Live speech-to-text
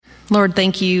Lord,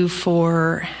 thank you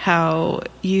for how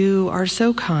you are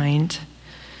so kind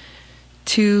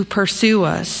to pursue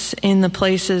us in the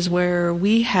places where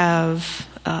we have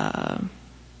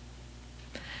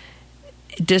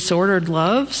disordered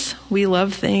loves. We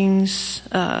love things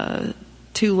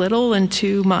too little and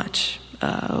too much.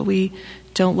 We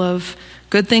don't love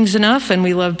good things enough, and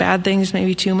we love bad things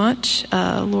maybe too much.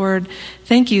 Lord,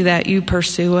 thank you that you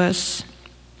pursue us.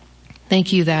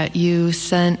 Thank you that you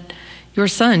sent your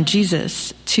son,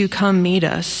 Jesus, to come meet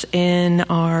us in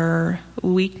our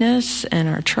weakness and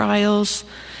our trials,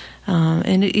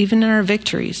 and even in our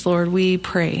victories. Lord, we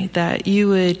pray that you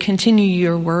would continue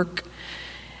your work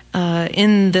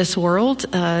in this world,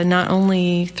 not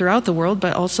only throughout the world,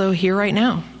 but also here right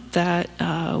now.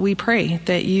 That we pray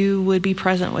that you would be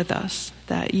present with us,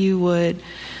 that you would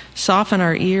soften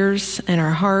our ears and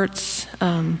our hearts,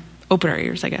 open our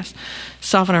ears, I guess,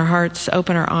 soften our hearts,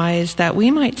 open our eyes, that we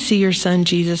might see your son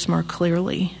Jesus more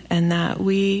clearly, and that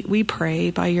we pray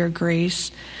by your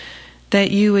grace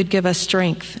that you would give us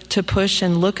strength to push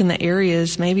and look in the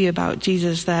areas maybe about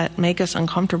Jesus that make us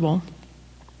uncomfortable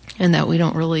and that we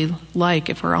don't really like,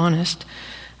 if we're honest.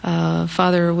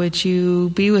 Father, would you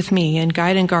be with me and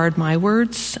guide and guard my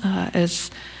words as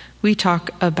we talk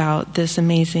about this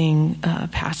amazing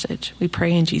passage. We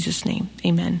pray in Jesus' name.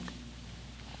 Amen.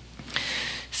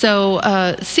 So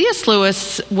C.S.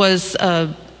 Lewis was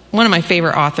one of my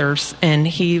favorite authors, and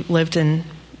he lived in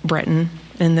Britain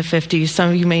in the 50s. Some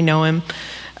of you may know him.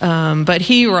 But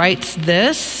he writes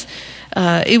this: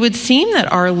 it would seem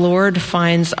that our Lord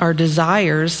finds our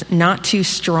desires not too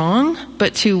strong,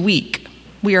 but too weak.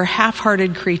 We are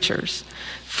half-hearted creatures,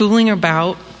 fooling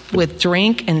about with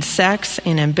drink and sex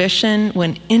and ambition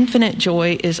when infinite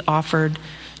joy is offered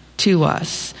to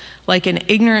us, like an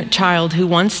ignorant child who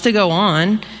wants to go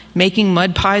on making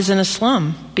mud pies in a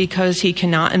slum because he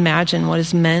cannot imagine what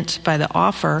is meant by the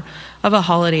offer of a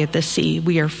holiday at the sea.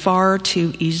 We are far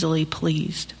too easily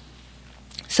pleased.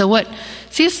 So what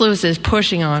C.S. Lewis is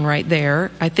pushing on right there,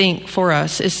 I think, for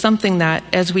us is something that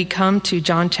as we come to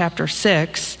John chapter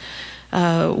 6,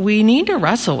 we need to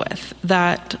wrestle with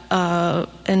that.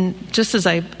 And just as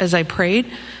I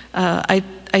prayed,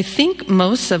 I think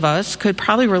most of us could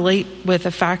probably relate with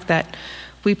the fact that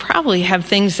we probably have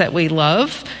things that we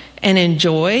love and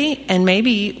enjoy, and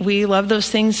maybe we love those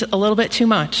things a little bit too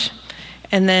much.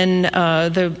 And then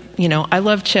I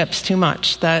love chips too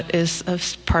much. That is a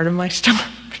part of my story.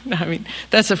 I mean,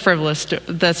 that's a frivolous.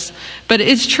 But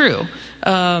it's true.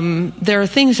 There are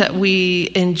things that we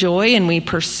enjoy and we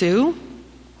pursue,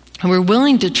 and we're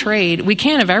willing to trade. We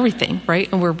can't have everything,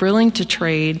 right? And we're willing to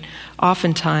trade,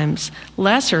 oftentimes,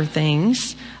 lesser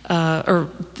things or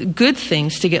good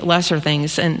things to get lesser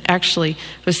things. And actually,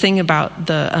 I was thinking about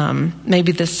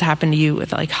maybe this happened to you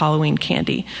with like Halloween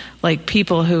candy, like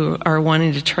people who are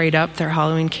wanting to trade up their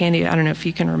Halloween candy. I don't know if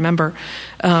you can remember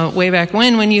way back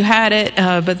when you had it,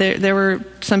 but there were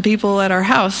some people at our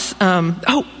house.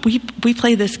 We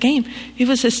played this game. It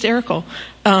was hysterical.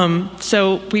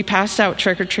 So we passed out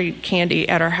trick-or-treat candy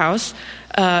at our house,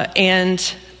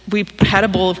 and we had a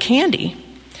bowl of candy.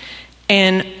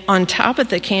 And on top of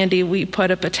the candy, we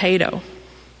put a potato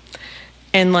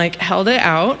and held it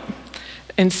out.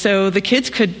 And so the kids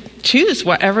could choose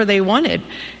whatever they wanted.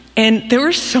 And there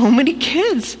were so many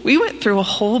kids. We went through a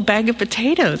whole bag of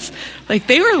potatoes.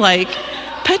 They were like,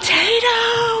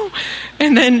 potato!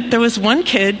 And then there was one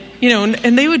kid,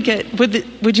 and they would get,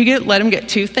 would you let them get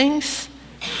two things?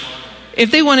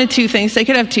 If they wanted two things, they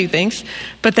could have two things.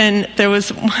 But then it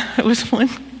was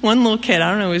one little kid,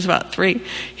 I don't know, he was about 3.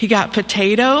 He got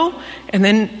potato, and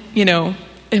then,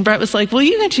 and Brett was like, well,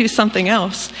 you can choose something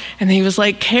else. And he was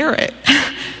like, carrot.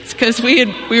 It's because we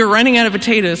were running out of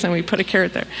potatoes, and we put a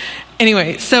carrot there.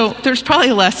 Anyway, so there's probably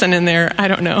a lesson in there, I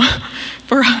don't know,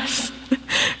 for us.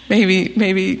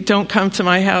 Maybe don't come to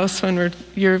my house when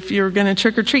you're going to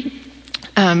trick or treat.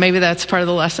 Maybe that's part of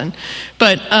the lesson.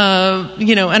 But,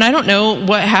 and I don't know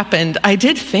what happened. I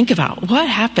did think about what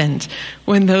happened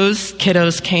when those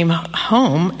kiddos came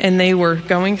home and they were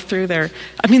going through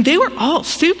they were all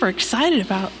super excited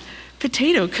about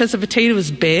potato because the potato was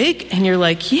big and you're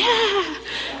like, yeah,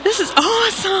 this is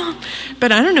awesome.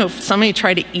 But I don't know if somebody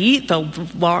tried to eat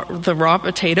the raw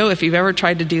potato. If you've ever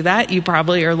tried to do that, you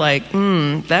probably are like,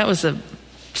 that was a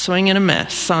swing and a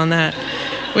miss on that.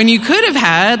 When you could have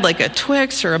had a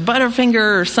Twix or a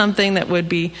Butterfinger or something that would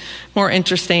be more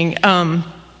interesting.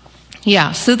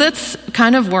 So that's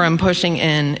kind of where I'm pushing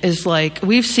in is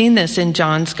we've seen this in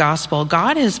John's gospel.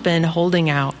 God has been holding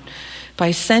out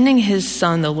by sending his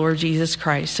son, the Lord Jesus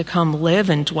Christ, to come live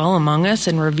and dwell among us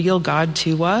and reveal God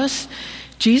to us,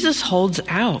 Jesus holds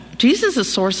out. Jesus is a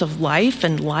source of life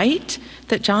and light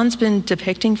that John's been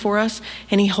depicting for us,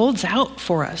 and he holds out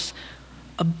for us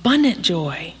abundant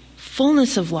joy,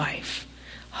 fullness of life,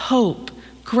 hope,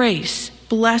 grace,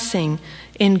 blessing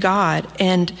in God.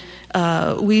 And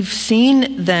we've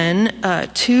seen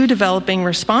then two developing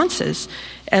responses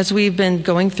as we've been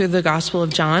going through the Gospel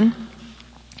of John.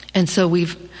 And so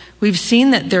we've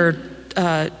seen that there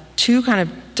are two kind of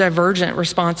divergent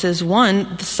responses.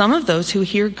 One, some of those who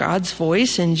hear God's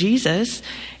voice in Jesus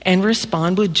and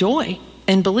respond with joy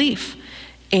and belief,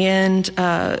 and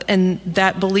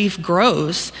that belief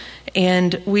grows.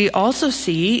 And we also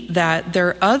see that there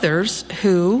are others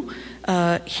who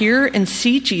hear and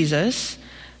see Jesus,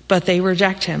 but they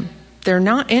reject him. They're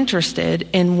not interested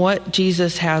in what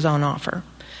Jesus has on offer.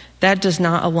 That does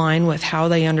not align with how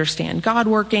they understand God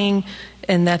working,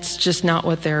 and that's just not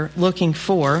what they're looking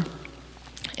for.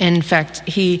 And in fact,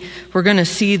 we're going to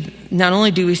see, not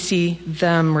only do we see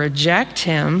them reject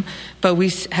him, but we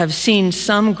have seen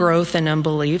some growth in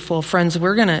unbelief. Well, friends,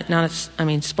 we're going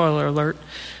to, spoiler alert,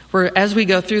 as we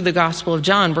go through the Gospel of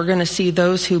John, we're going to see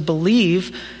those who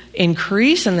believe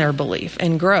increase in their belief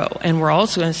and grow. And we're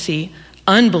also going to see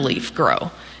unbelief grow.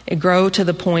 It grow to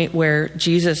the point where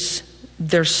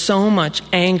there's so much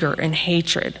anger and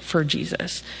hatred for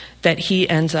Jesus that he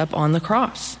ends up on the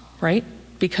cross, right?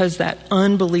 Because that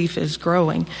unbelief is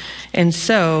growing. And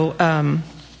so,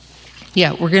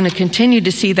 we're going to continue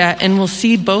to see that, and we'll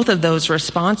see both of those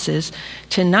responses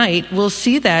tonight. We'll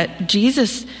see that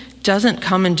Jesus doesn't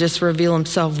come and just reveal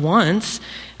himself once.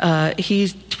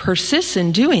 He persists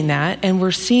in doing that, and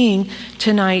we're seeing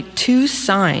tonight two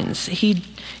signs.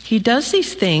 He does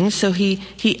these things, so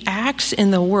he acts in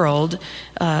the world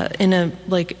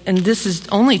and this is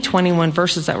only 21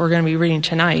 verses that we're going to be reading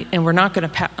tonight, and we're not going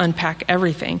to unpack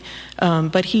everything.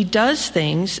 But he does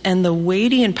things, and the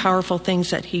weighty and powerful things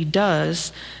that he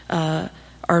does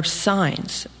are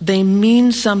signs. They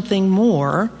mean something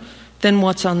more than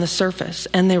what's on the surface,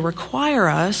 and they require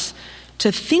us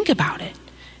to think about it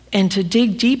and to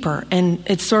dig deeper. And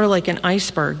it's sort of like an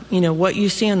iceberg, what you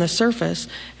see on the surface,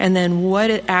 and then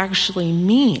what it actually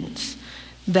means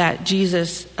that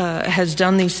Jesus has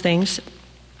done these things.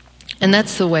 And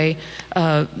that's the way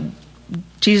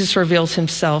Jesus reveals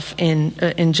himself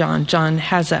in John. John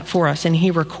has that for us, and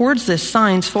he records this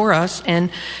signs for us.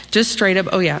 And just straight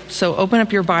up, so open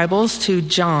up your Bibles to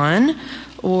John,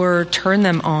 or turn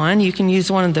them on. You can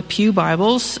use one of the Pew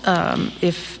Bibles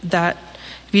if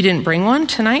you didn't bring one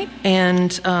tonight,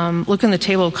 and look in the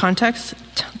table of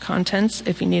contents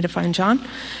if you need to find John.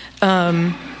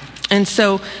 And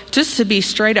so, just to be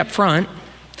straight up front,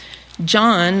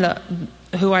 John,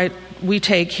 we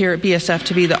take here at BSF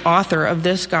to be the author of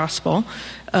this Gospel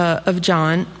of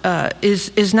John,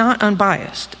 is not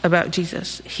unbiased about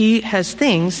Jesus. He has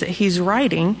things that he's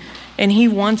writing, and he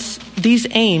wants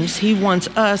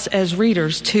us as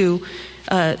readers to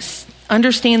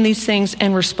understand these things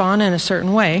and respond in a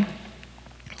certain way.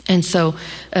 And so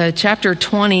chapter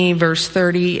 20, verse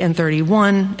 30 and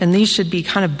 31, and these should be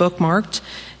kind of bookmarked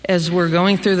as we're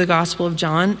going through the Gospel of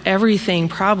John. Everything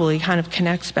probably kind of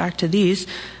connects back to these.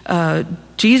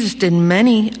 Jesus did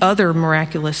many other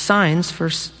miraculous signs,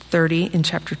 verse 30 in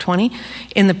chapter 20,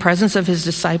 in the presence of his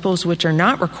disciples, which are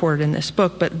not recorded in this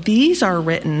book, but these are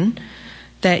written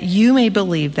that you may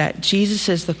believe that Jesus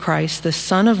is the Christ, the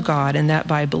Son of God, and that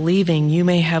by believing you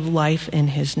may have life in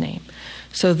his name.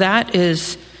 So that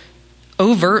is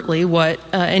overtly what,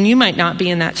 and you might not be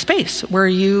in that space where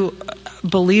you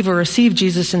believe or receive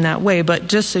Jesus in that way, but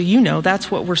just so you know,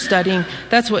 that's what we're studying.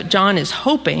 That's what John is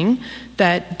hoping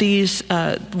that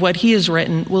what he has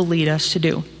written will lead us to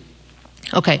do.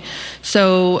 Okay,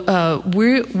 so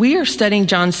we are studying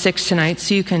John 6 tonight,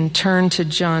 so you can turn to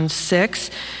John 6.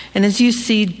 And as you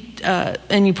see,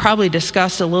 and you probably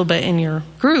discussed a little bit in your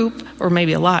group, or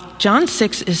maybe a lot, John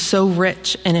 6 is so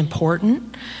rich and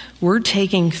important, we're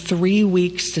taking 3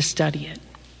 weeks to study it.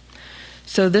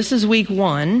 So this is week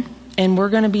 1, and we're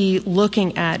going to be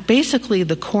looking at basically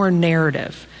the core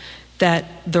narrative that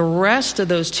the rest of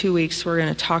those 2 weeks we're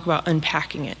going to talk about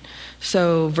unpacking it.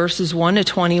 So verses 1 to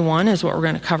 21 is what we're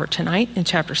going to cover tonight in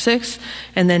chapter 6.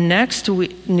 And then next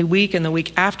week and the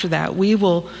week after that, we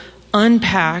will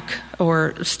unpack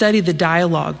or study the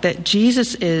dialogue that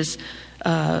Jesus is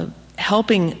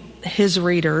helping his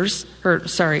readers,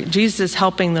 Jesus is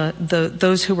helping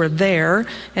those who were there,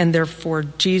 and therefore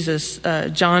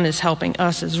John is helping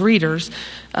us as readers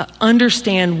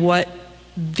understand what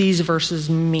these verses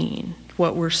mean,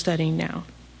 what we're studying now.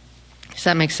 Does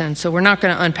that make sense? So we're not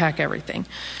going to unpack everything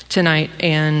tonight,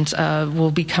 and we'll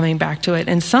be coming back to it.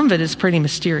 And some of it is pretty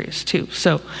mysterious too.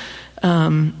 So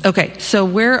Okay, so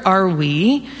where are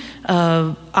we?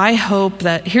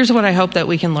 Here's what I hope that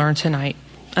we can learn tonight.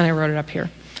 And I wrote it up here.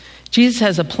 Jesus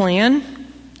has a plan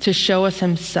to show us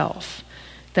himself,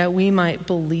 that we might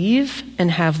believe and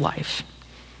have life.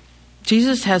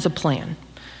 Jesus has a plan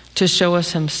to show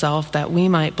us himself, that we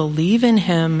might believe in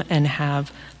him and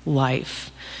have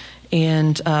life.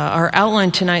 And our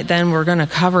outline tonight, then, we're going to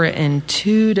cover it in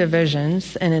two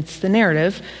divisions, and it's the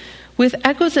narrative. With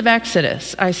echoes of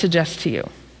Exodus, I suggest to you,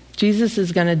 Jesus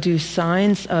is going to do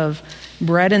signs of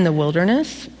bread in the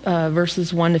wilderness,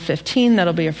 verses 1 to 15.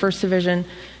 That'll be a first division.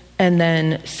 And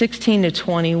then 16 to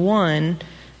 21,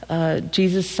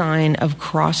 Jesus' sign of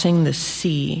crossing the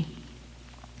sea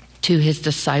to his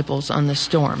disciples on the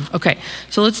storm. Okay,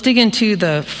 so let's dig into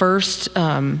the first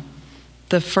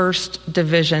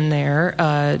division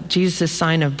there, Jesus'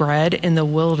 sign of bread in the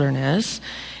wilderness.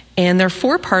 And there are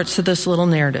four parts to this little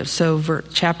narrative. So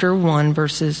chapter 1,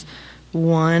 verses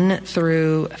 1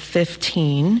 through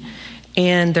 15.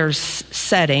 And there's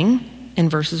setting in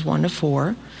verses 1 to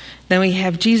 4. Then we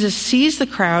have Jesus sees the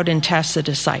crowd and tests the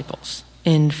disciples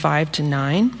in 5 to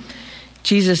 9.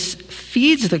 Jesus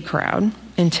feeds the crowd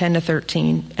in 10 to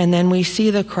 13. And then we see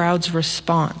the crowd's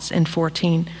response in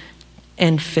 14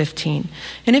 and 15.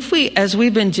 And as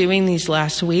we've been doing these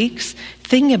last weeks,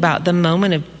 thinking about the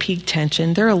moment of peak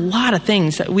tension, there are a lot of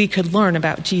things that we could learn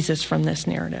about Jesus from this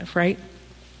narrative, right?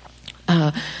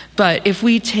 But if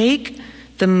we take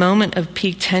the moment of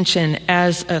peak tension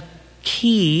as a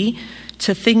key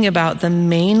to thinking about the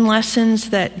main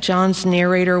lessons that John's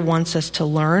narrator wants us to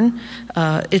learn,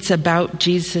 it's about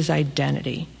Jesus'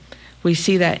 identity. We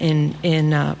see that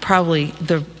in probably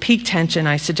the peak tension,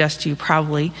 I suggest to you,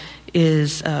 probably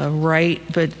is right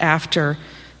but after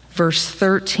verse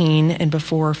 13 and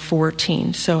before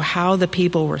 14. So how the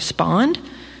people respond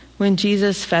when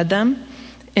Jesus fed them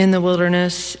in the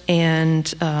wilderness, and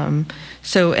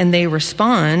they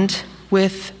respond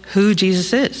with who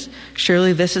Jesus is.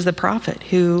 Surely this is the prophet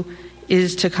who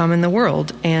is to come in the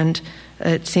world. And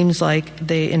it seems like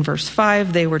in verse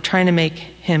 5, they were trying to make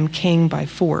him king by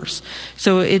force.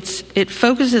 So it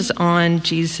focuses on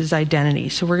Jesus' identity.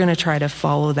 So we're going to try to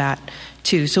follow that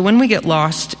too. So when we get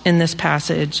lost in this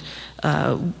passage,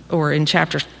 or in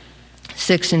chapter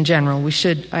 6 in general,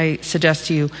 I suggest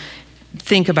to you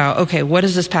think about, okay, what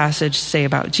does this passage say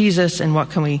about Jesus, and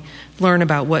what can we learn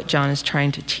about what John is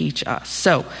trying to teach us?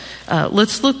 So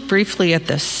let's look briefly at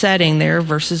the setting there,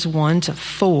 verses 1 to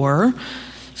 4.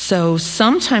 So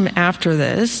sometime after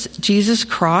this, Jesus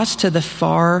crossed to the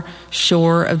far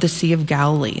shore of the Sea of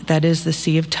Galilee, that is the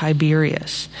Sea of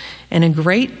Tiberias. And a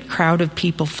great crowd of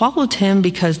people followed him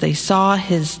because they saw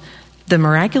the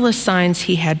miraculous signs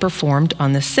he had performed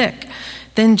on the sick.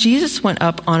 Then Jesus went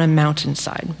up on a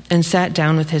mountainside and sat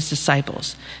down with his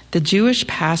disciples. The Jewish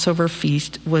Passover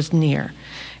feast was near.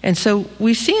 And so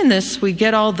we see in this, we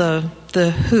get all the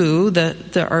who,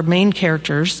 our main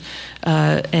characters,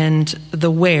 and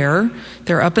the where.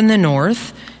 They're up in the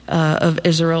north of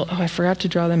Israel. Oh, I forgot to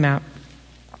draw the map.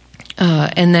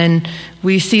 And then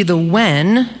we see the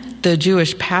when. The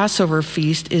Jewish Passover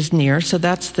feast is near, so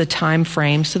that's the time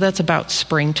frame. So that's about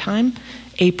springtime,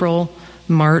 April,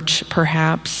 March,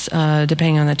 perhaps,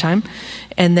 depending on the time.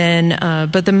 And then,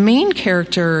 but the main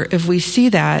character, if we see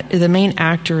that, the main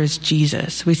actor is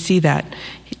Jesus. We see that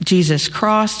Jesus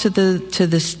crossed to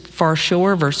this far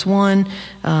shore, verse 1.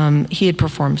 He had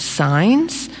performed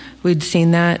signs. We'd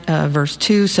seen that, verse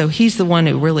 2. So he's the one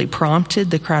who really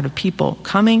prompted the crowd of people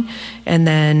coming. And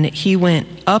then he went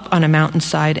up on a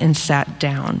mountainside and sat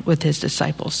down with his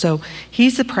disciples. So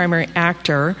he's the primary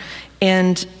actor.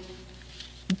 And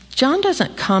John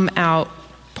doesn't come out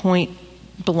point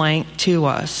blank to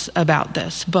us about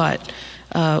this, but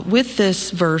with this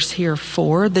verse here,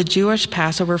 4, the Jewish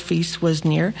Passover feast was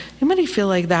near. Anybody feel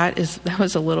like that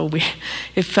was a little weird?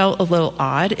 It felt a little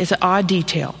odd. It's an odd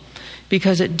detail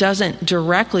because it doesn't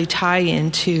directly tie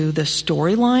into the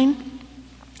storyline.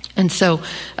 And so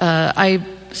I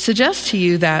suggest to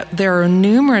you that there are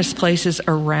numerous places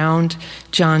around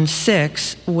John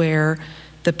 6 where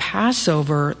the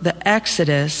Passover, the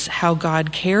Exodus, how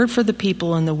God cared for the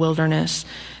people in the wilderness,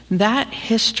 that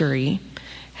history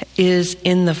is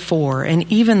in the fore.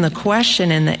 And even the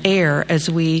question in the air as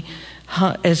we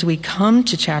come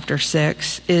to chapter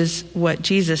 6 is what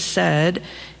Jesus said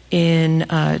in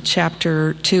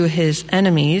chapter 2, his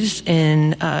enemies,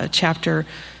 in chapter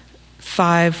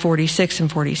 5, 46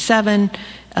 and 47.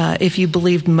 If you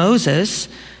believed Moses,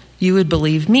 you would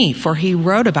believe me, for he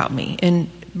wrote about me. And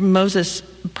Moses,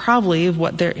 probably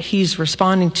he's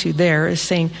responding to there is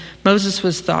saying Moses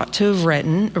was thought to have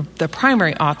written, or the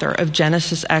primary author of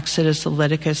Genesis, Exodus,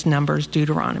 Leviticus, Numbers,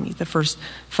 Deuteronomy, the first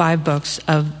 5 books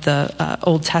of the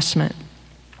Old Testament.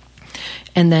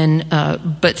 And then,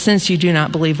 but since you do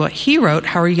not believe what he wrote,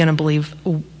 how are you going to believe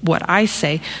what I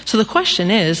say? So the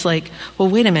question is well,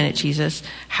 wait a minute, Jesus,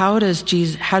 how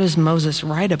does Moses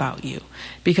write about you?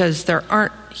 Because there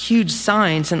aren't huge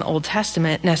signs in the Old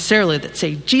Testament necessarily that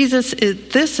say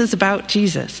this is about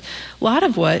Jesus. A lot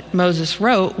of what Moses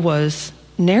wrote was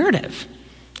narrative.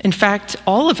 In fact,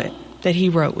 all of it that he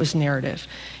wrote was narrative.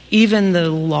 Even the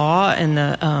law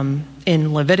and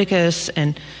in Leviticus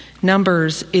and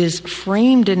Numbers is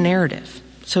framed in narrative.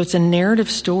 So it's a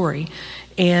narrative story.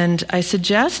 And I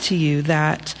suggest to you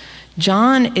that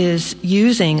John is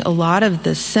using a lot of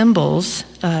the symbols,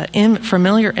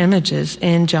 familiar images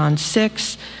in John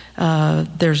 6.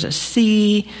 There's a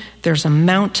sea, there's a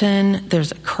mountain,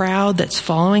 there's a crowd that's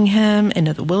following him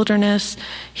into the wilderness.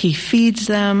 He feeds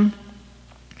them.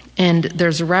 And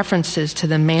there's references to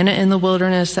the manna in the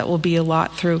wilderness that will be a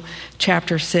lot through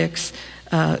chapter 6.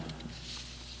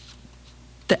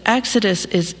 The Exodus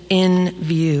is in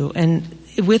view. And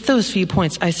with those few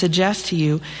points, I suggest to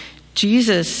you,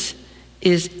 Jesus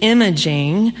is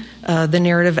imaging the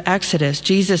narrative Exodus.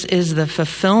 Jesus is the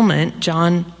fulfillment,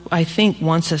 John, I think,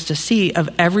 wants us to see of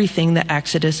everything that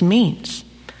Exodus means,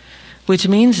 which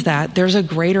means that there's a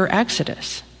greater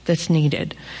Exodus that's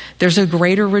needed. There's a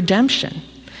greater redemption.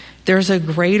 There's a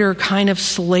greater kind of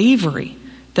slavery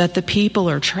that the people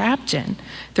are trapped in.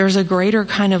 There's a greater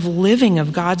kind of living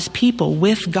of God's people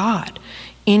with God,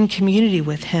 in community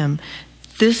with him.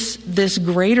 This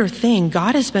greater thing,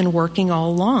 God has been working all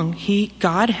along.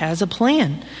 God has a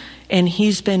plan, and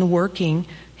he's been working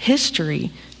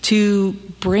history to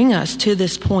bring us to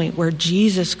this point where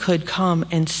Jesus could come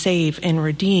and save and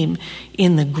redeem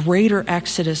in the greater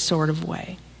Exodus sort of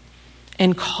way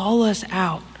and call us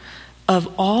out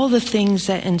of all the things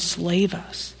that enslave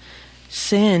us.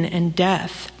 Sin and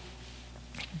death,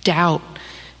 doubt,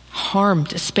 harm,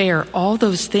 despair, all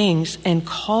those things, and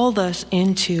called us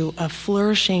into a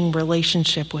flourishing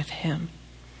relationship with him.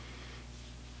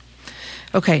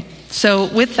 Okay, so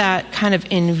with that kind of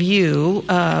in view,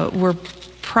 we're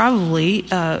probably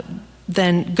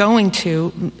then going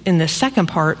to, in the second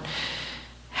part,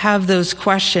 have those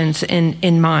questions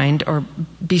in mind, or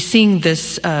be seeing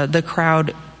this, the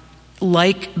crowd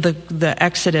like the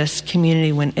Exodus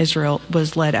community when Israel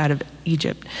was led out of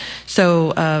Egypt.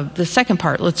 So the second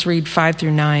part, let's read 5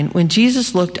 through 9. When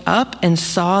Jesus looked up and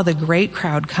saw the great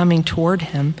crowd coming toward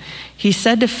him, he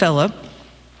said to Philip,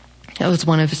 that was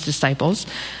one of his disciples,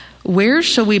 "Where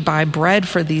shall we buy bread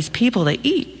for these people to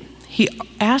eat?" He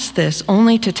asked this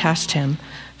only to test him,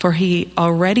 for he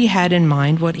already had in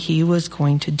mind what he was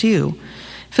going to do.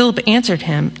 Philip answered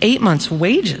him, 8 months'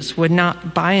 wages would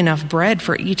not buy enough bread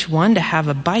for each one to have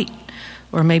a bite.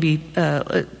 Or maybe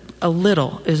a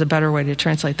little is a better way to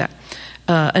translate that.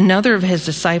 Another of his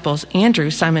disciples, Andrew,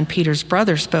 Simon Peter's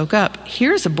brother, spoke up.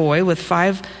 "Here's a boy with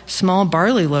 5 small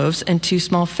barley loaves and 2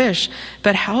 small fish,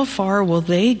 but how far will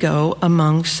they go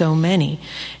among so many?"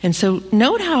 And so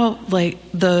note how,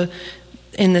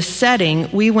 in the setting,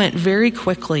 we went very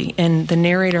quickly, and the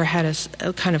narrator had us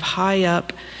kind of high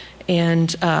up.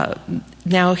 And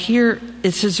now here,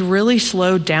 it's just really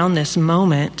slowed down this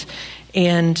moment.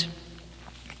 And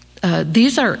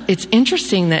it's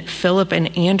interesting that Philip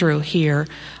and Andrew here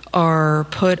are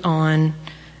put on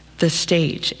the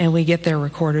stage, and we get their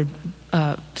recorded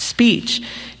speech,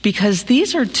 because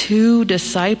these are 2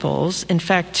 disciples, in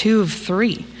fact, 2 of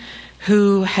 3,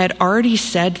 who had already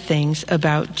said things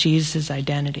about Jesus'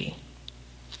 identity,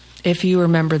 if you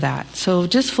remember that. So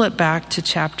just flip back to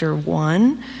chapter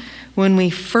 1. When we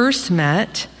first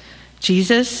met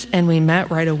Jesus, and we met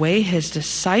right away his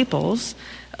disciples,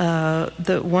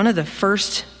 one of the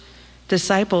first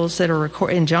disciples that are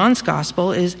recorded in John's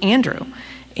gospel is Andrew,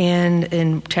 and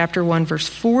in chapter 1, verse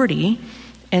 40.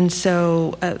 And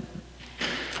so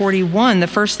 41, the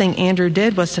first thing Andrew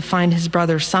did was to find his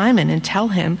brother Simon and tell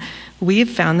him, "We have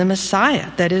found the Messiah,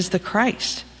 that is the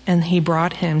Christ." And he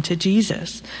brought him to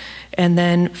Jesus. And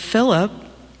then Philip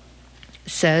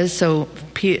says,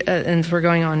 and we're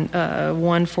going on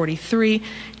 1:43,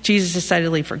 Jesus decided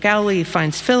to leave for Galilee. He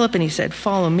finds Philip and he said,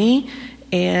 "Follow me."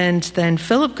 And then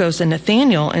Philip goes to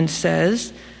Nathanael and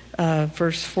says,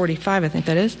 verse 45, I think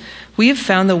that is, "We have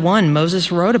found the one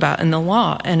Moses wrote about in the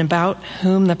law, and about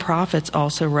whom the prophets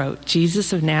also wrote,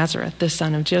 Jesus of Nazareth, the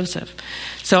son of Joseph."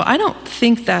 So I don't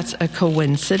think that's a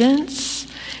coincidence.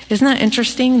 Isn't that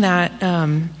interesting that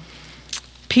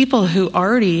people who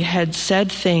already had said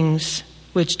things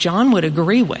which John would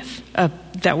agree with,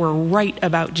 that were right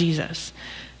about Jesus,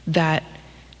 that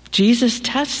Jesus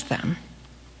tests them.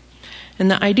 And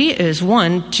the idea is,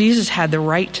 one, Jesus had the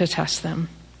right to test them.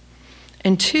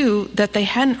 And two, that they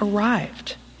hadn't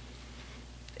arrived.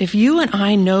 If you and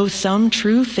I know some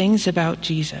true things about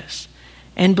Jesus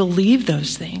and believe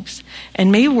those things,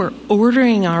 and maybe we're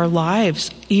ordering our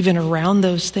lives even around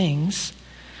those things,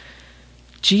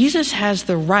 Jesus has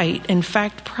the right, in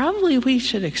fact, probably we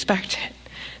should expect it,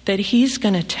 that he's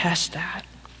going to test that.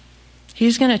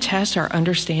 He's going to test our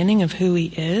understanding of who he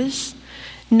is,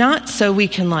 not so we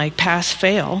can pass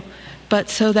fail, but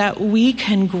so that we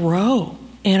can grow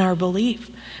in our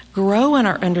belief, grow in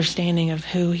our understanding of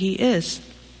who he is.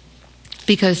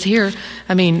 Because here,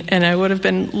 and I would have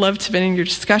loved to have been in your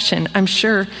discussion, I'm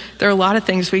sure there are a lot of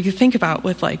things we could think about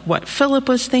with what Philip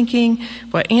was thinking,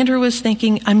 what Andrew was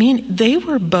thinking. They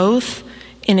were both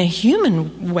in a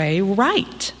human way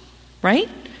right?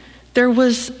 There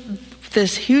was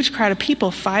this huge crowd of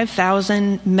people,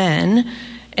 5,000 men,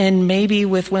 and maybe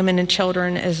with women and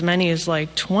children as many as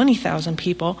 20,000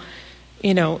 people.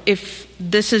 If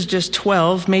this is just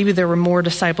 12, maybe there were more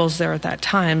disciples there at that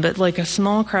time, but a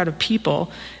small crowd of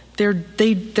people,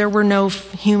 there were no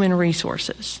human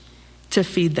resources to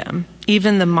feed them.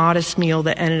 Even the modest meal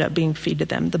that ended up being fed to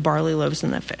them, the barley loaves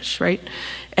and the fish, right?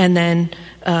 And then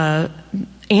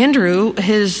Andrew,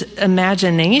 his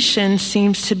imagination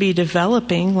seems to be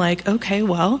developing okay,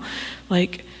 well,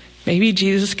 maybe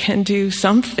Jesus can do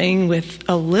something with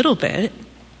a little bit.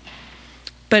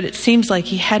 But it seems like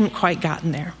he hadn't quite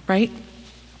gotten there, right?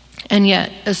 And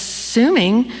yet,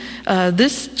 assuming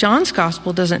John's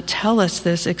gospel doesn't tell us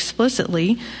this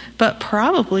explicitly, but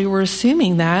probably we're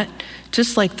assuming that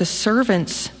just like the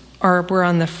servants were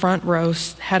on the front row,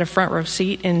 had a front row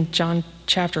seat in John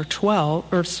chapter 2,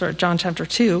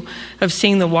 of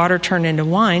seeing the water turn into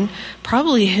wine,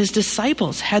 probably his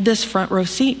disciples had this front row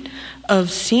seat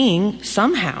of seeing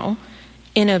somehow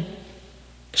in a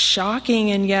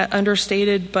shocking and yet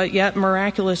understated but yet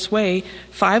miraculous way,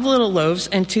 5 little loaves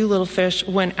and 2 little fish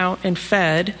went out and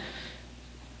fed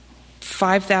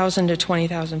 5,000 to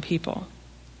 20,000 people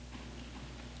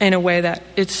in a way that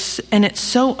it's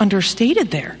so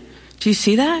understated there. Do you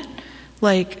see that?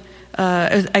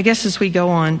 I guess as we go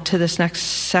on to this next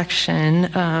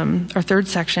section, or third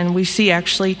section, we see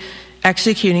actually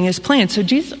executing his plan. So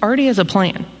Jesus already has a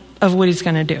plan of what he's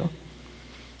going to do,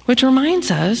 which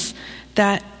reminds us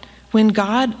that when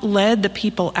God led the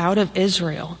people out of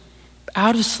Israel,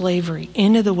 out of slavery,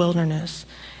 into the wilderness,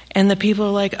 and the people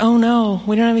are like, oh no,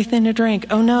 we don't have anything to drink.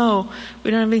 Oh no,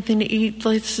 we don't have anything to eat.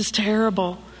 This is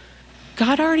terrible.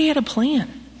 God already had a plan.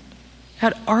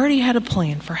 God already had a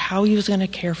plan for how he was going to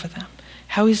care for them,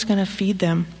 how he's going to feed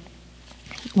them.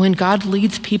 When God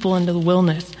leads people into the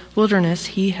wilderness,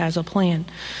 he has a plan.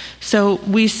 So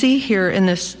we see here in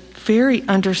this very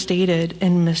understated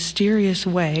and mysterious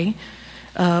way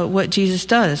what Jesus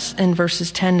does in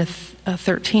verses 10 to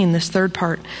 13, this third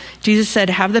part. Jesus said,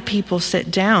 have the people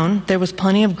sit down. There was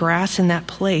plenty of grass in that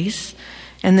place,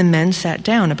 and the men sat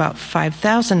down, about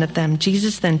 5,000 of them.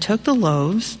 Jesus then took the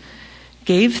loaves,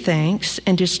 gave thanks,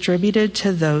 and distributed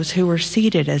to those who were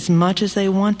seated as much as they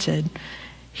wanted.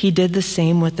 He did the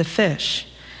same with the fish.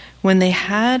 When they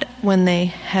had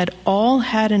all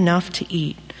had enough to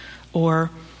eat,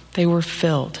 or they were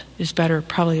filled, is better,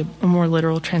 probably a more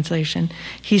literal translation.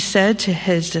 He said to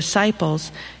his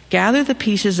disciples, gather the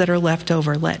pieces that are left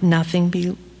over, let nothing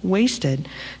be wasted.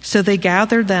 So they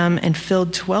gathered them and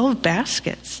filled 12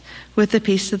 baskets with the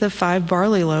piece of the 5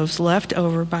 barley loaves left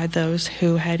over by those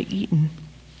who had eaten.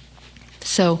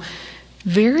 So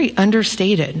very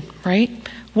understated, right?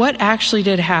 What actually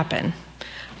did happen?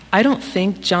 I don't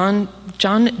think John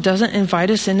doesn't invite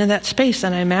us into that space.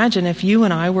 And I imagine if you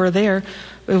and I were there,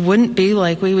 it wouldn't be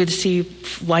like we would see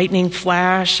lightning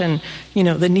flash and,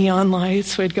 the neon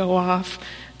lights would go off.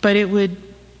 But it would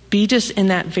be just in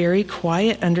that very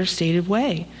quiet, understated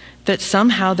way that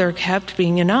somehow there kept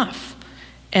being enough.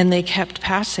 And they kept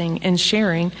passing and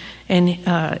sharing. And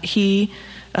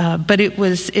but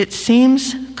it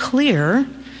seems clear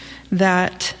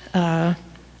that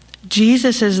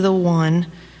Jesus is the one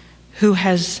who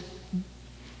has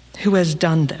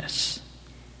done this,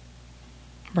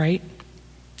 right?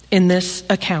 In this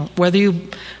account, whether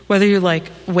you're like,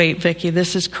 wait, Vicky,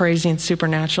 this is crazy and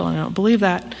supernatural, and I don't believe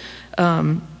that.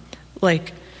 In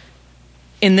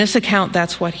this account,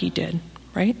 that's what he did,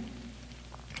 right?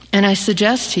 And I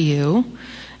suggest to you,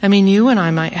 you and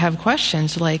I might have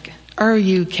questions like, are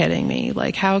you kidding me?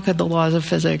 How could the laws of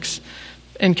physics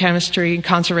and chemistry and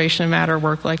conservation of matter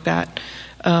work like that?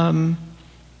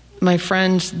 My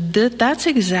friends, that's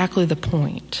exactly the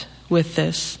point. with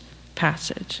this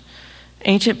passage.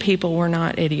 Ancient people were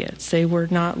not idiots. They were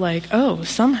not like, oh,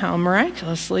 somehow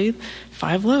miraculously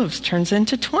 5 loaves turns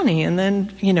into 20 and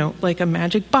then, like a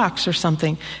magic box or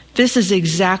something. This is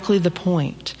exactly the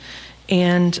point.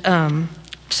 And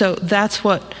so that's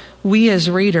what we as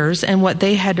readers and what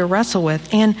they had to wrestle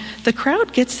with. And the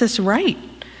crowd gets this right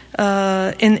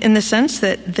in the sense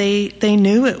that they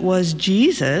knew it was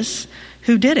Jesus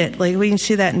who did it. Like we can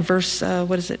see that in verse,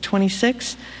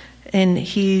 26? And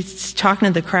he's talking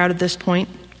to the crowd at this point.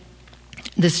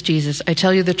 This Jesus, I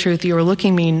tell you the truth, you are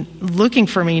looking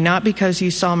for me not because you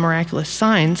saw miraculous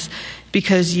signs,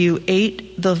 because you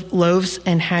ate the loaves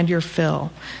and had your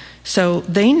fill. So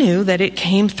they knew that it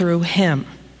came through him,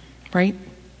 right?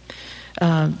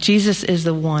 Jesus is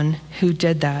the one who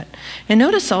did that. And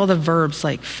notice all the verbs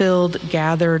like filled,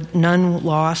 gathered, none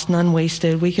lost, none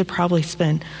wasted. We could probably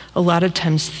spend a lot of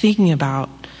times thinking about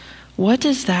what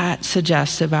does that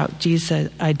suggest about Jesus'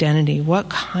 identity? What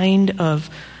kind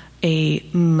of a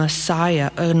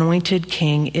Messiah, anointed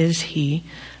king is he?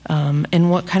 And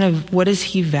what does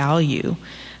he value?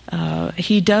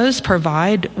 He does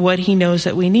provide what he knows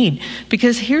that we need.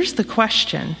 Because here's the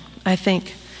question, I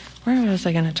think. Where was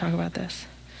I going to talk about this?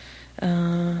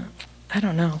 I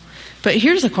don't know. But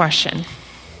here's the question.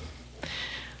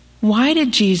 Why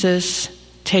did Jesus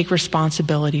take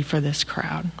responsibility for this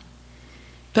crowd?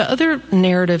 The other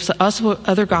narratives,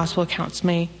 other gospel accounts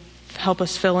may help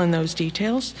us fill in those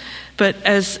details. But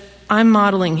as I'm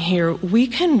modeling here, we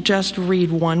can just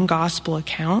read one gospel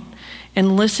account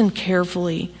and listen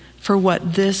carefully for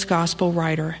what this gospel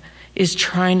writer is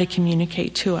trying to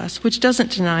communicate to us, which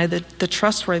doesn't deny the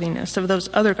trustworthiness of those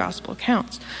other gospel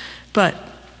accounts. But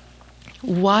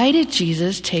why did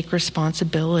Jesus take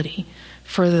responsibility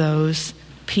for those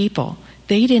people?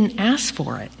 They didn't ask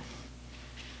for it.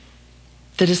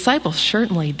 The disciples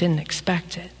certainly didn't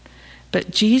expect it. But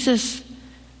Jesus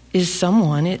is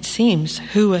someone, it seems,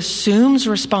 who assumes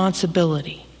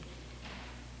responsibility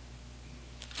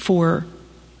for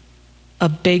a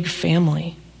big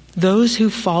family, those who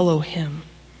follow him,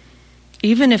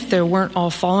 even if they weren't all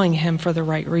following him for the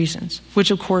right reasons, which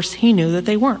of course he knew that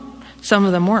they weren't. Some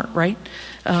of them weren't, right?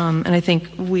 And I think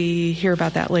we hear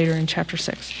about that later in chapter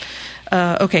 6.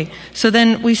 Okay, so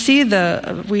then we see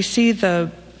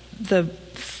the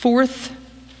fourth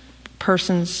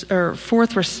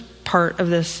part of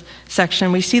this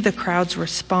section. We see the crowd's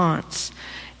response.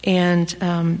 And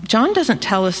John doesn't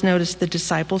tell us, notice, the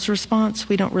disciples' response.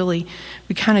 We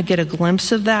kind of get a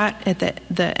glimpse of that at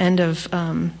the end of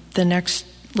the next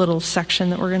little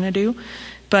section that we're going to do.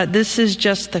 But this is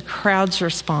just the crowd's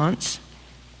response.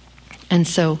 And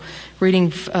so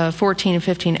reading 14 and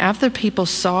 15, after the people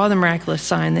saw the miraculous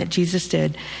sign that Jesus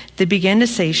did, they began to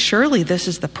say, surely this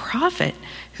is the prophet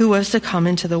who was to come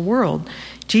into the world.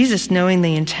 Jesus, knowing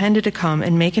they intended to come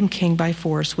and make him king by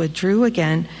force, withdrew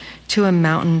again to a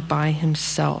mountain by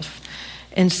himself.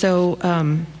 And so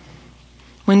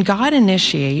when God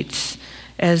initiates,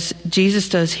 as Jesus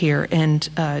does here, and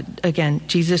again,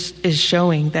 Jesus is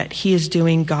showing that he is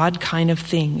doing God kind of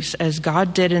things. As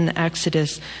God did in the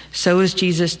Exodus, so is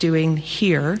Jesus doing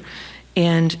here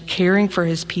and caring for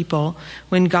his people.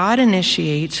 When God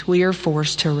initiates, we are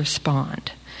forced to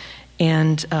respond.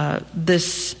 And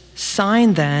this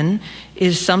sign then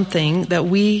is something that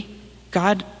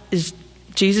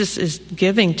Jesus is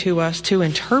giving to us to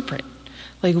interpret.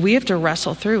 Like we have to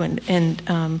wrestle through and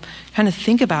kind of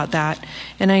think about that.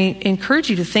 And I encourage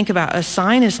you to think about a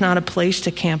sign is not a place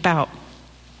to camp out.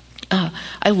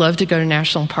 I love to go to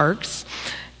national parks.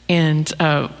 And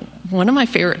one of my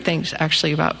favorite things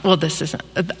actually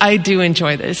I do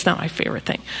enjoy this. It's not my favorite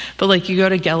thing. But like you go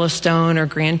to Yellowstone or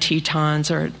Grand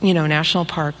Tetons or, national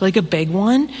park, like a big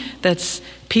one that's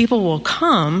people will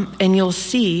come and you'll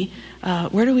see,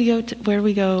 where do we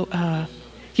go?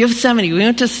 Yosemite. We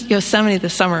went to Yosemite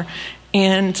this summer,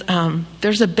 and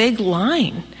there's a big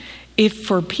line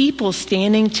for people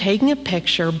standing, taking a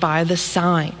picture by the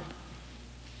sign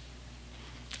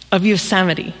of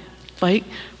Yosemite,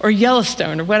 or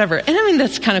Yellowstone or whatever. And I mean,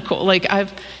 that's kind of cool.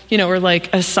 Or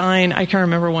like a sign. I can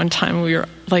remember one time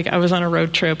I was on a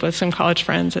road trip with some college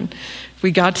friends, and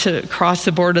we got to cross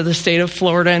the border of the state of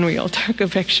Florida, and we all took a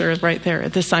picture right there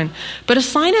at the sign. But a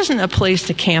sign isn't a place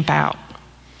to camp out.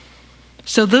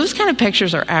 So those kind of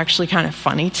pictures are actually kind of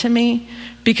funny to me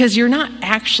because you're not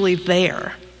actually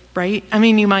there, right? I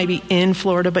mean, you might be in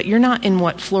Florida, but you're not in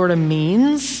what Florida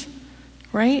means,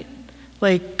 right?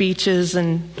 Like beaches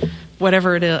and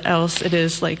whatever else it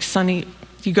is, like sunny.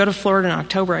 You go to Florida in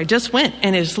October. I just went,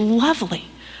 and it's lovely.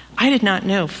 I did not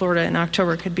know Florida in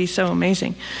October could be so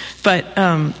amazing. But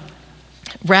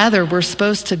Rather, we're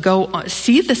supposed to go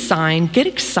see the sign, get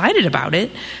excited about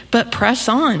it, but press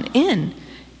on in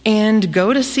and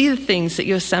go to see the things that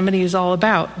Yosemite is all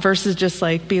about versus just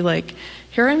be like,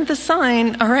 here I'm the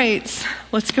sign. All right,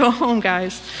 let's go home,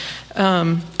 guys.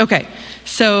 Okay,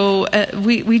 so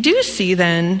we do see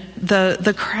then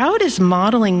the crowd is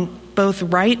modeling both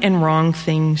right and wrong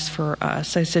things for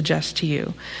us, I suggest to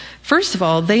you. First of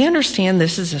all, they understand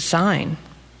this is a sign.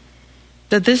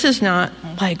 That this is not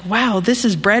like, wow, this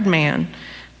is bread man.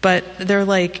 But they're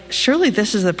like, surely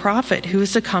this is the prophet who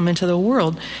is to come into the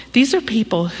world. These are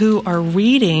people who are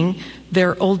reading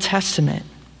their Old Testament.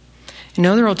 You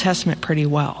know their Old Testament pretty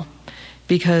well.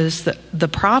 Because the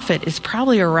prophet is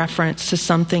probably a reference to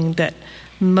something that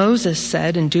Moses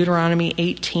said in Deuteronomy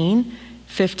 18,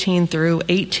 15 through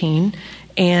 18.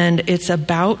 And it's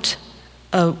about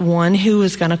one who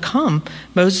is going to come.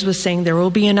 Moses was saying there will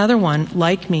be another one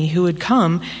like me who would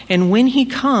come. And when he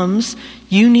comes,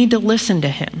 you need to listen to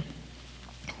him.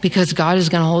 Because God is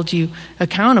going to hold you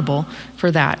accountable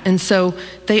for that. And so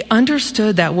they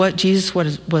understood that what Jesus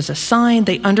was a sign.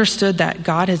 They understood that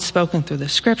God had spoken through the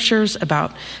scriptures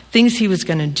about things he was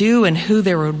going to do and who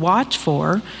they would watch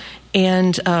for.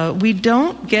 And we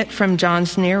don't get from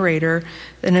John's narrator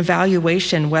an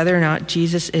evaluation whether or not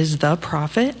Jesus is the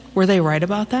prophet. Were they right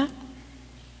about that?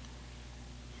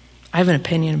 I have an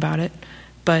opinion about it.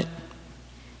 But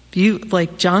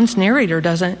John's narrator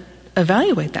doesn't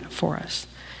evaluate that for us.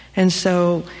 And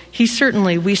so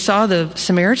we saw the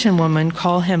Samaritan woman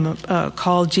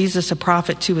call Jesus a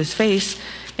prophet to his face,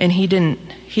 and he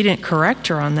didn't correct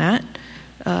her on that.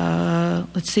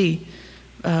 Let's see,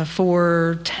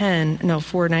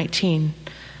 4:19.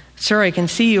 Sir, I can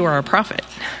see you are a prophet.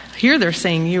 Here they're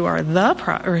saying you are the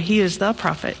prophet, or he is the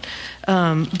prophet.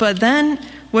 But then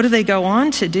what do they go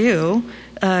on to do?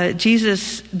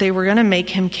 Jesus, they were going to make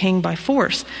him king by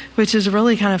force, which is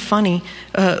really kind of funny.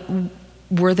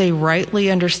 Were they rightly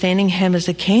understanding him as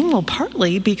a king? Well,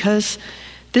 partly because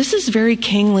this is very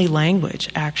kingly language,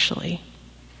 actually.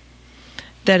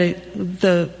 What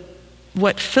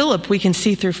we can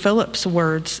see through Philip's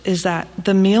words is that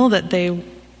the meal that they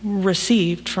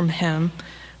received from him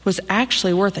was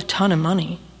actually worth a ton of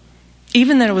money.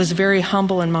 Even that it was very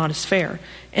humble and modest fare.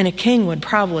 And a king would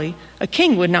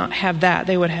not have that.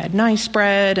 They would have had nice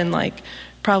bread and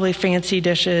probably fancy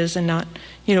dishes and not,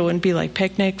 it wouldn't be like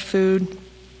picnic food.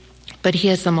 But he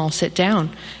has them all sit down,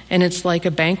 and it's like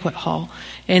a banquet hall.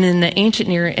 And in the ancient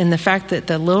Near, and the fact that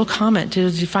the little comment,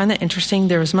 did you find that interesting?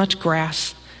 There was much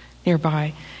grass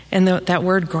nearby. And that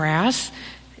word grass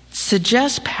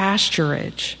suggests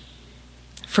pasturage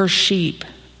for sheep.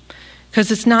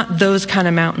 Because it's not those kind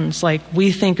of mountains. Like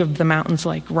we think of the mountains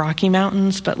like Rocky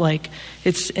Mountains, but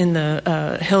it's in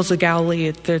the hills of Galilee,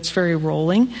 it's very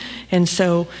rolling. And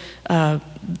so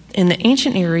in the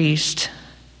ancient Near East,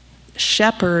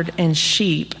 shepherd and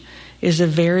sheep is a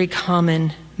very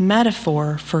common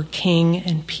metaphor for king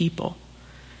and people.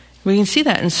 We can see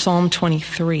that in Psalm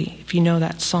 23, if you know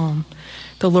that psalm.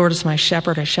 The Lord is my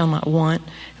shepherd, I shall not want.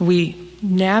 We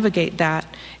navigate that,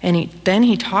 and then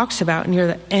he talks about, near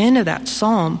the end of that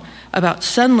psalm, about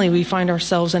suddenly we find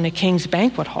ourselves in a king's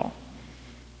banquet hall.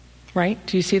 Right?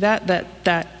 Do you see that?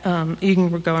 That you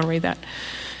can go and read that.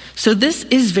 So this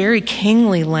is very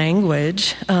kingly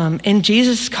language, and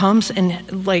Jesus comes and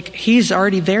he's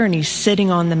already there and he's sitting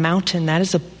on the mountain. That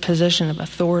is a position of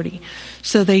authority.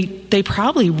 So they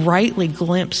probably rightly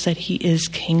glimpse that he is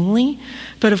kingly,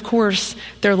 but of course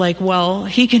they're like, well,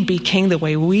 he can be king the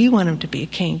way we want him to be a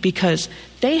king, because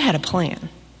they had a plan.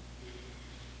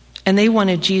 And they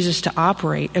wanted Jesus to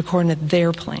operate according to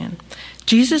their plan.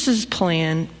 Jesus'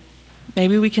 plan,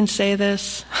 maybe we can say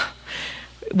this,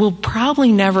 will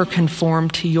probably never conform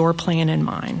to your plan and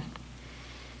mine.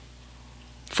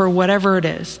 For whatever it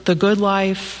is, the good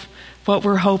life, what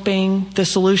we're hoping, the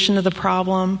solution to the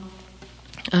problem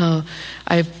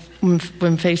I've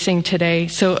been facing today.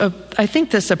 So I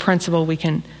think this is a principle we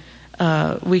can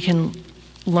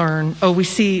learn. We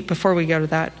see, before we go to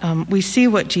that, we see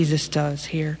what Jesus does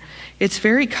here. It's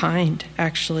very kind,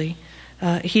 actually.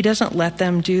 He doesn't let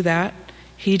them do that.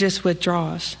 He just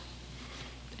withdraws.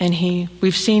 And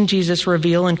we've seen Jesus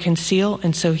reveal and conceal,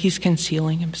 and so he's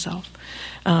concealing himself.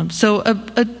 So a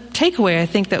takeaway I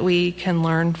think that we can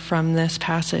learn from this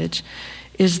passage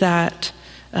is that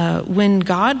when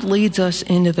God leads us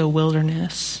into the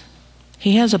wilderness,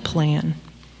 he has a plan.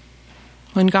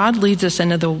 When God leads us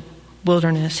into the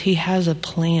wilderness, he has a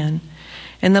plan.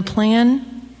 And the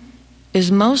plan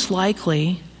is most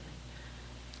likely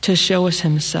to show us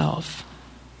himself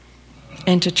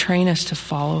and to train us to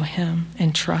follow him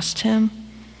and trust him,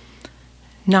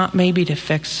 not maybe to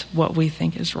fix what we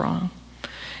think is wrong.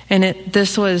 And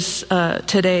this was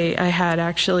today. I had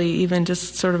actually even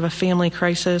just sort of a family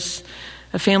crisis,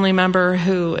 a family member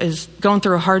who is going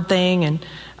through a hard thing, and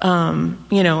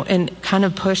and kind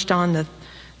of pushed on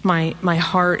my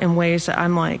heart in ways that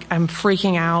I'm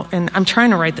freaking out, and I'm trying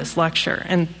to write this lecture,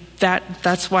 and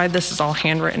that's why this is all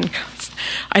handwritten.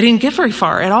 I didn't get very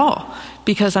far at all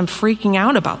because I'm freaking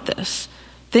out about this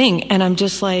thing, and I'm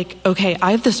just like, okay,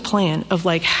 I have this plan of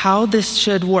how this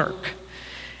should work.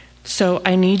 So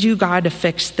I need you, God, to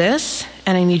fix this,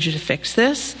 and I need you to fix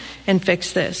this and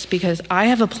fix this, because I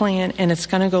have a plan and it's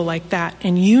going to go like that.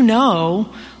 And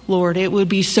Lord, it would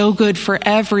be so good for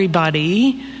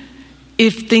everybody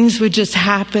if things would just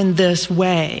happen this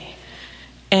way.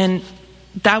 And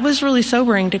that was really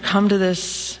sobering to come to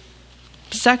this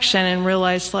section and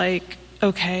realize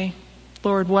okay,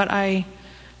 Lord, what I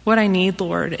need,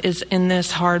 Lord, is in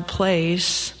this hard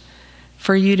place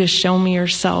for you to show me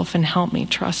yourself and help me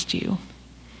trust you.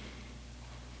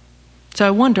 So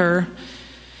I wonder,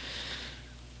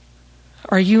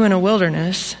 are you in a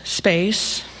wilderness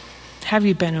space? Have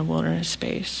you been in a wilderness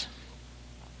space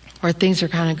where things are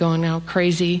kind of going out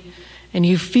crazy and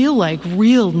you feel like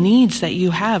real needs that you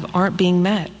have aren't being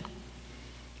met?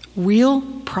 Real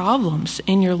problems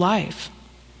in your life.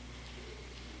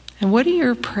 And what are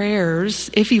your prayers,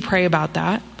 if you pray about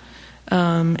that,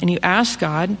 and you ask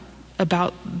God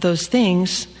about those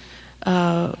things,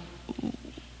 what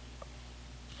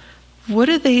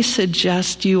do they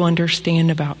suggest you understand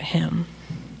about him?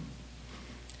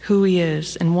 Who he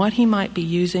is and what he might be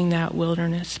using that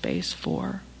wilderness space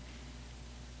for?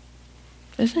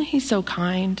 Isn't he so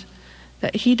kind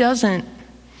that he doesn't,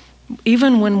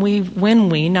 even when we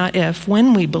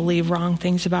believe wrong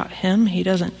things about him, he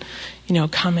doesn't,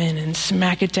 come in and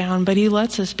smack it down, but he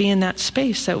lets us be in that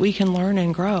space that we can learn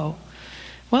and grow.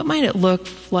 What might it look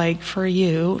like for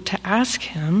you to ask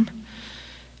him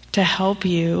to help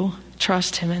you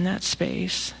trust him in that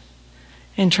space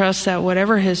and trust that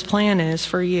whatever his plan is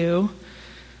for you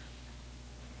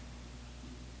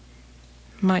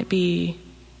might be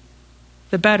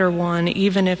the better one,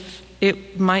 even if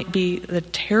it might be the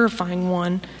terrifying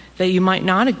one that you might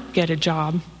not get a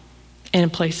job in a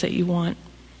place that you want,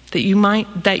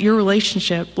 that your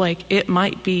relationship, it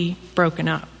might be broken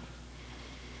up,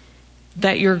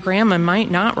 that your grandma might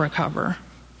not recover.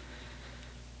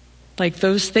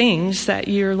 Those things that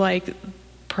you're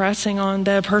pressing on,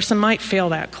 the person might fail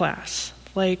that class.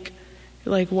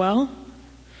 Well,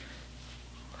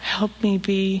 help me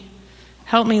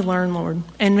learn, Lord.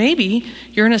 And maybe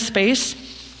you're in a space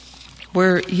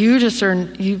where you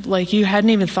hadn't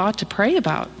even thought to pray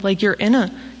about. You're in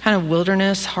a kind of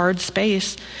wilderness, hard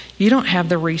space. You don't have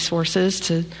the resources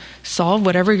to solve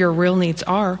whatever your real needs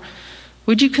are.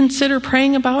 Would you consider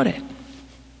praying about it?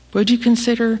 Would you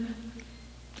consider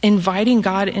inviting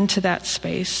God into that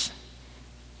space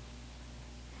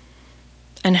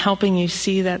and helping you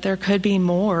see that there could be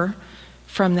more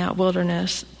from that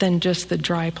wilderness than just the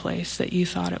dry place that you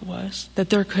thought it was, that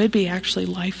there could be actually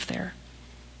life there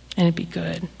and it'd be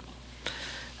good.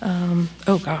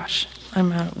 Oh gosh,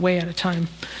 I'm way out of time.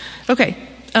 Okay,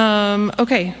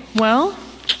 well,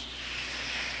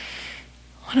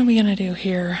 what are we going to do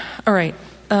here? All right,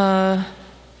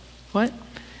 what?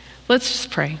 Let's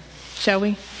just pray, shall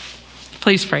we?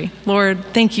 Please pray. Lord,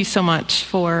 thank you so much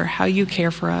for how you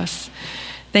care for us.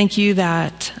 Thank you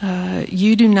that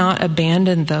you do not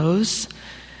abandon those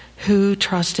who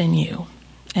trust in you.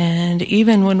 And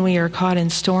even when we are caught in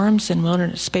storms and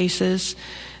wilderness spaces,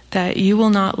 that you will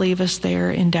not leave us there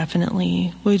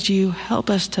indefinitely. Would you help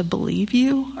us to believe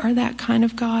you are that kind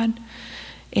of God?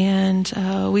 And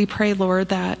we pray, Lord,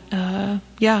 that,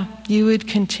 you would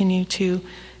continue to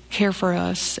care for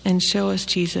us and show us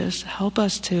Jesus. Help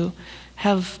us to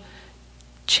have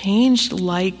changed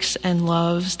likes and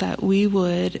loves, that we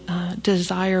would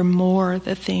desire more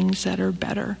the things that are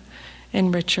better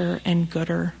and richer and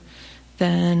gooder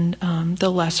than the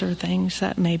lesser things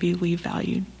that maybe we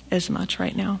valued as much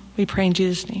right now. We pray in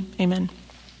Jesus' name. Amen.